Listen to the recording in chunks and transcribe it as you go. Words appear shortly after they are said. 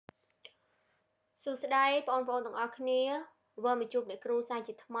សួស្តីបងប្អូនទាំងអស់គ្នាវិលមកជួបអ្នកគ្រូសា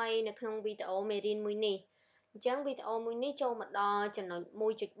ជាថ្មីនៅក្នុងវីដេអូមេរៀនមួយនេះអញ្ចឹងវីដេអូមួយនេះចូលមកដល់ចំណុច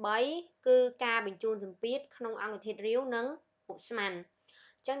 1.3 គឺការបញ្ជូនសម្ពាធក្នុងអង្គធាតុរាវនិងឧស្ម័ន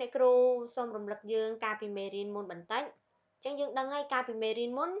អញ្ចឹងអ្នកគ្រូសូមរំលឹកយើងកាលពីមេរៀនមុនបន្តិចអញ្ចឹងយើងដឹងហើយកាលពីមេរៀ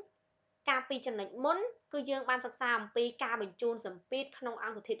នមុនកាលពីចំណុចមុនគឺយើងបានសិក្សាអំពីការបញ្ជូនសម្ពាធក្នុងអ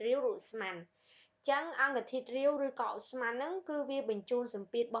ង្គធាតុរាវឬឧស្ម័នចឹងអង្គធាតុរាវឬក៏ឧស្ម័នហ្នឹងគឺវាបញ្ជូនសម្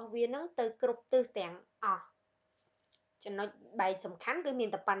ពាធរបស់វាហ្នឹងទៅគ្រប់ទិសទាំងអស់ចំណុចបែកសំខាន់គឺមាន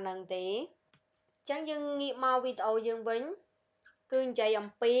តែប៉ុណ្្នឹងទេចឹងយើងងាកមកវីដេអូយើងវិញគឺនិយាយអំ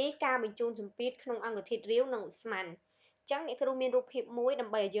ពីការបញ្ជូនសម្ពាធក្នុងអង្គធាតុរាវនិងឧស្ម័នចឹងអ្នកគ្រូមានរូបភាពមួយដើ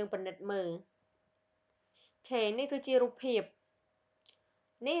ម្បីឲ្យយើងពិនិត្យមើលអូខេនេះគឺជារូបភាព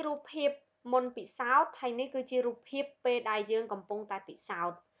នេះរូបភាពមុនពិសោធន៍ហើយនេះគឺជារូបភាពពេលដែលយើងកំពុងតែពិសោ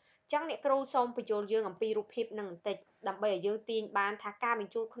ធន៍ចឹងអ្នកគ្រូសូមបញ្យល់យើងអំពីរូបភាពនឹងបន្តិចដើម្បីឲ្យយើងទាញបានថាការប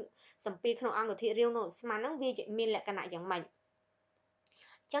ញ្ជូនសម្ពាធក្នុងអង្គធាតុរាវនិងឧស្ម័នហ្នឹងវាមានលក្ខណៈយ៉ាងម៉េច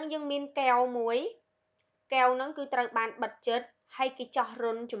ចឹងយើងមានកែវមួយកែវហ្នឹងគឺត្រូវបានបិទជិតហើយគេចោះ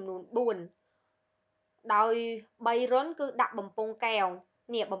រុនចំនួន4ដោយ3រុនគឺដាក់បំពង់កែវ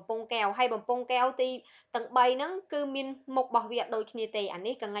នេះបំពង់កែវហើយបំពង់កែវទីទាំង3ហ្នឹងគឺមានមុខរបស់វាដូចគ្នាទេអា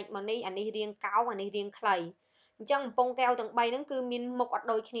នេះកងាច់មកនេះអានេះរាងកោងអានេះរាងខ្លីអញ្ចឹងបំពង់កែវទាំង3ហ្នឹងគឺមានមុខអត់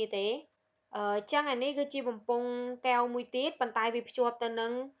ដូចគ្នាទេអញ្ចឹងអានេះគឺជាបំពង់កែវមួយទៀតប៉ុន្តែវាភ្ជាប់ទៅនឹ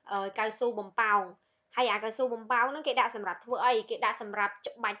ងកៅស៊ូបំប៉ោងហើយអាកៅស៊ូបំប៉ោងហ្នឹងគេដាក់សម្រាប់ធ្វើអីគេដាក់សម្រាប់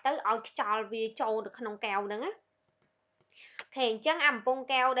ច្បាច់ទៅឲ្យខ្យល់វាចូលទៅក្នុងកែវហ្នឹងណាអូខេអញ្ចឹងអាបំពង់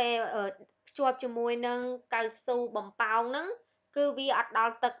កែវដែលភ្ជាប់ជាមួយនឹងកៅស៊ូបំប៉ោងហ្នឹងគឺវាអត់ដ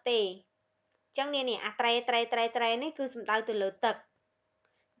ល់ទឹកទេអញ្ចឹងនេះអាត្រេនេះគឺសំដៅទៅលើទឹក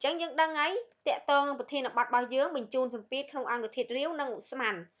អញ្ចឹងយើងដឹងហើយតកតងនឹងប្រធានបទរបស់យើងបញ្ជូនសម្ពាធក្នុងអង្គធាតុរាវនិងឧស្ម័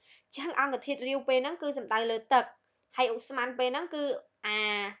នអញ្ចឹងអង្គធាតុរាវពេលហ្នឹងគឺសំដៅលើទឹកហើយឧស្ម័នពេលហ្នឹងគឺអា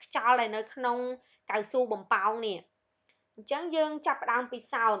ខ្យល់ដែលនៅក្នុងកៅស៊ូបំប៉ោងនេះអញ្ចឹងយើងចាប់ផ្ដើមពិ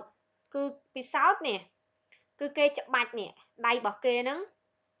សោធន៍គឺពិសោធន៍នេះគឺគេច្បាច់នេះដៃរបស់គេហ្នឹង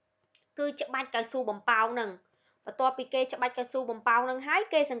គឺច្បាច់កៅស៊ូបំប៉ោងហ្នឹងបន្ទាប់ពីគេច្បាច់កៅស៊ូបំប៉ោងហ្នឹងហើយ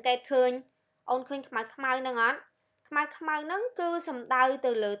គេសង្កេតឃើញអូនឃើញខ្មៅហ្នឹងអត់ខ្មៅហ្នឹងគឺសំដៅ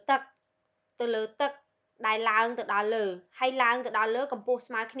ទៅលើទឹកដែលឡើងទៅដល់លើហើយឡើងទៅដល់លើកម្ពស់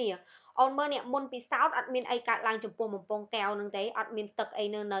ស្មើគ្នាអូនមើលនេះមុនពិសោធន៍អត់មានអីកើតឡើងចំពោះបំពង់កែវហ្នឹងទេអត់មានទឹកអី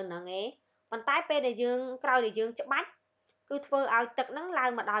នៅហ្នឹងទេប៉ុន្តែពេលដែលយើងក្រោយដែលយើងច្បាច់គឺធ្វើឲ្យទឹកហ្នឹងឡើ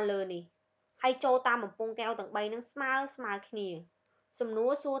ងមកដល់លើនេះហើយចូលតាមបំពង់កែវទាំង3ហ្នឹងស្មើគ្នាសំណួ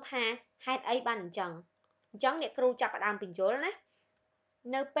រសួរថាហេតុអីបានអញ្ចឹងអ្នកគ្រូចាប់ផ្ដើមបញ្យល់ណា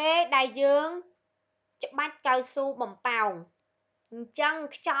នៅពេលដែលយើងច្បាច់កៅស៊ូបំប៉ោងអញ្ចឹង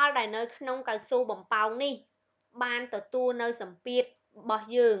ខ្យល់ដែលនៅក្នុងកៅស៊ូបំប៉ោងនេះបានទទួលនៅសម្ពាធរបស់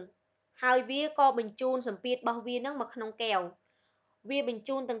យើងហើយវាក៏បញ្ជូនសម្ពាធរបស់វានឹងមកក្នុងកែវវាបញ្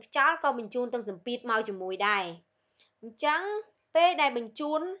ជូនទាំងខ្យល់ក៏បញ្ជូនទាំងសម្ពាធមកជាមួយដែរអញ្ចឹងពេលដែលបញ្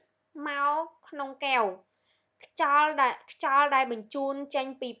ជូនមកក្នុងកែវខ្យល់ដែលបញ្ជូនចេញ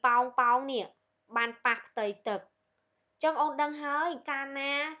ពីប៉ោងនេះបានប៉ះផ្ទៃទឹកអញ្ចឹងអូនដឹងហើយកាល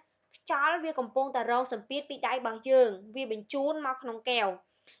ណាខ្យល់វាកំពុងតែរងសម្ពាធពីដៃរបស់យើងវាបញ្ជូនមកក្នុងកែវ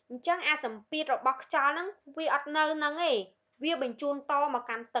អញ្ចឹងអាសម្ពាធរបស់ខ្យល់ហ្នឹងវាអត់នៅហ្នឹងទេវាបញ្ជូនតមក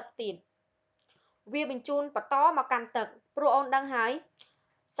កាន់ទឹកទៀតវាបញ្ជូនបន្តមកកាន់ទឹកព្រោះអូនដឹងហើយ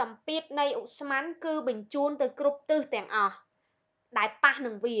សម្ពាធនៃឧស្ម័នគឺបញ្ជូនទៅគ្រប់ទិសទាំងអស់ដែលប៉ះ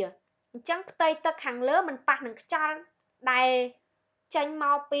នឹងវាអញ្ចឹងផ្ទៃទឹកខាងលើมันប៉ះនឹងខ្យល់ដែលចេញម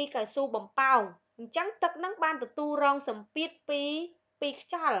កពីកៅស៊ូបំប៉ោងអញ្ចឹងទឹកហ្នឹងបានទទួលរងសម្ពាធពីខ្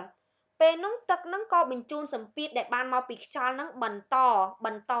យល់ពេលនោះទឹកហ្នឹងក៏បញ្ជូនសម្ពាធដែលបានមកពីខ្យល់ហ្នឹងបន្ត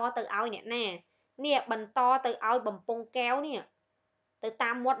ទៅឲ្យអ្នកណានេះបន្តទៅឲ្យបំពង់កែវនេះទៅ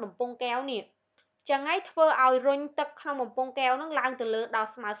តាមមាត់បំពង់កែវនេះចឹងហើយធ្វើឲ្យរុញទឹកក្នុងបំពង់កែវហ្នឹងឡើងទៅលើដល់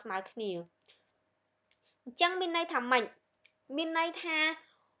ស្មើគ្នាអញ្ចឹងមានន័យថាម៉េចមានន័យថា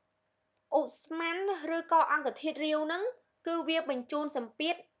ឧស្ម័នឬក៏អង្គធាតុរាវហ្នឹងគឺវាបញ្ជូនសម្ពា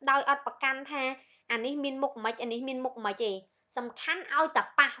ធដោយអត់ប្រកាន់ថាអានេះមានមុខមិនអានេះមានមុខមិនទេសំខាន់ឲ្យតែ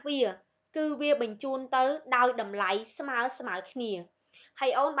ប៉ះវាគឺវាបញ្ជូនទៅដោយតម្លៃស្មើគ្នាហើ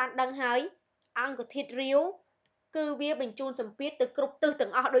យអូនបានដឹងហើយអង្គធាតុរាវគឺវាបញ្ជូនសម្ពាធទៅគ្រប់ទិសទាំ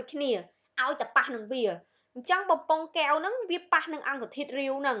ងអស់ដូចគ្នាឲ្យតែប៉ះនឹងវាអញ្ចឹងបំពង់កែវហ្នឹងវាប៉ះនឹងអង្គធាតុរា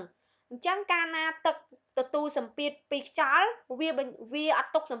វហ្នឹងអញ្ចឹងកាលណាទឹកទទួលសម្ពាធពីខ្យល់វាអ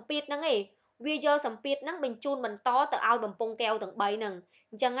ត់ទុកសម្ពាធហ្នឹងទេវាយកសម្ពាធហ្នឹងបញ្ជូនបន្តទៅឲ្យបំពង់កែវទាំង3ហ្នឹង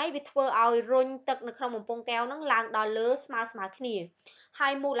អញ្ចឹងហើយវាធ្វើឲ្យរុញទឹកនៅក្នុងបំពង់កែវហ្នឹងឡើងដល់លើស្មើគ្នាហើ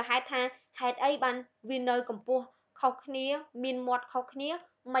យមូលហេតុថាហេតុអីបានវានៅកម្ពស់ខុសគ្នាមានមាត់ខុសគ្នា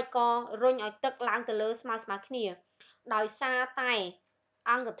មិនក៏រុញឲ្យទឹកឡើងទៅលើស្មើគ្នាដោយសារតែ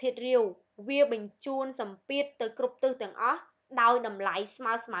អង្គធាតុរាវវាបញ្ជូនសម្ពាធទៅគ្រប់ទិសទាំងអស់ ដោយតម្លៃស្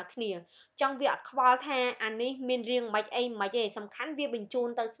មើគ្នាចឹងវាអត់ខ្វល់ថាអានេះមានរៀងមិនអីមិនទេសំខាន់វាបញ្ជូន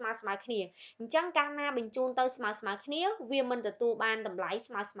ទៅស្មើគ្នាអញ្ចឹងកាលណាបញ្ជូនទៅស្មើគ្នាវាមិនទទួលបានតម្លៃ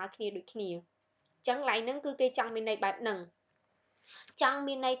ស្មើគ្នាដូចគ្នាអញ្ចឹងឡៃហ្នឹងគឺគេចង់មានន័យបែបហ្នឹងចង់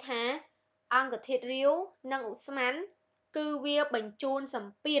មានន័យថាអង្គធាតុរាវនិងឧស្ម័នគឺវាបញ្ជូនស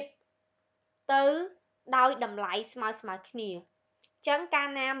ម្ពាធទៅដោយតម្លៃស្មើគ្នាចឹងកាល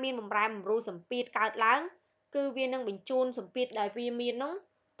ណាមានបំរែបំរួលសម្ពាធកើតឡើងគឺវានឹងបញ្ជូនសម្ពាធដែលវាមាននោះ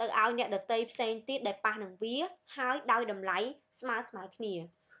ទៅឲ្យអ្នកដទៃផ្សេងទៀតដែលប៉ះនឹងវាហើយដោយតម្លៃស្មើគ្នា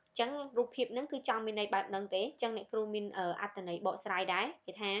ចឹងរូបភាពហ្នឹងគឺចង់មានន័យបែបហ្នឹងទេចឹងអ្នកគ្រូមានអត្ថន័យបកស្រាយដែរ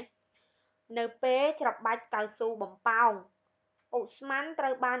គេថានៅពេលច្របាច់កៅស៊ូបំប៉ោងឧស្ម័នត្រូ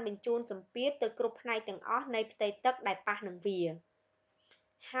វបានបញ្ជូនសម្ពាធទៅគ្រប់ផ្នែកទាំងអស់នៃផ្ទៃទឹកដែលប៉ះនឹងវា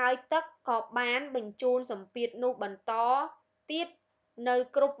ហើយទឹកក៏បានបញ្ជូនសម្ពាធនោះបន្តទៀតនៅ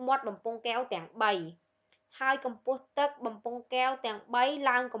គ្រប់មាត់បំពង់កែវទាំង3ហើយកម្ពស់ទឹកបំពង់កែវទាំង3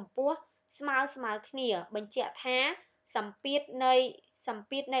ឡើងកម្ពស់ស្មើគ្នាបញ្ជាក់ថាសម្ពាធនៃ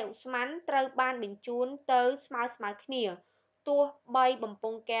ឧស្ម័នត្រូវបានបញ្ជូនទៅស្មើគ្នាទោះបីបំព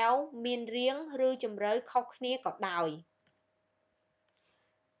ង់កែវមានរាងឬជម្រៅខុសគ្នាក៏ដោយ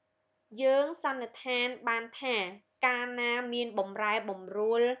យើងសន្និដ្ឋានបានថាកាលណាមានបំរែបំ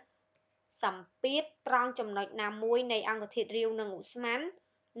រួលសម្ពាធត្រង់ចំណុចណាមួយនៃអង្គធាតុរាវនិងឧស្ម័ន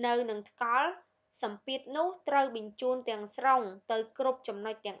នៅនឹងថ្កល់សម្ពាធនោះត្រូវបញ្ជូនទាំងស្រុងទៅគ្រប់ចំ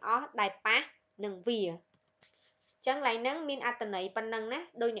ណុចទាំងអស់ដែលប៉ះនឹងវាចឹងឡើយហ្នឹងមានអត្ថន័យប៉ុណ្ណឹងណា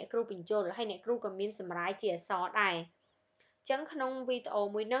ដោយអ្នកគ្រូបញ្ចូលហើយអ្នកគ្រូក៏មានសម្រាយជាអក្សរដែរចឹងក្នុងវីដេអូ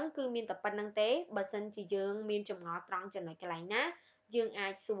មួយហ្នឹងគឺមានតែប៉ុណ្្នឹងទេបើសិនជាយើងមានចម្ងល់ត្រង់ចំណុចកន្លែងណាយើងអា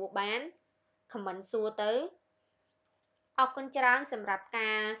ចសួរបាន comment សួរទៅអរគុណច្រើនសម្រាប់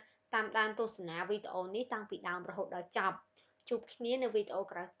ការតាមដានទស្សនាវីដេអូនេះតាំងពីដើមរហូតដល់ចប់ជួបគ្នានៅវីដេអូ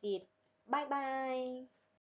ក្រោយទៀតបាយបាយ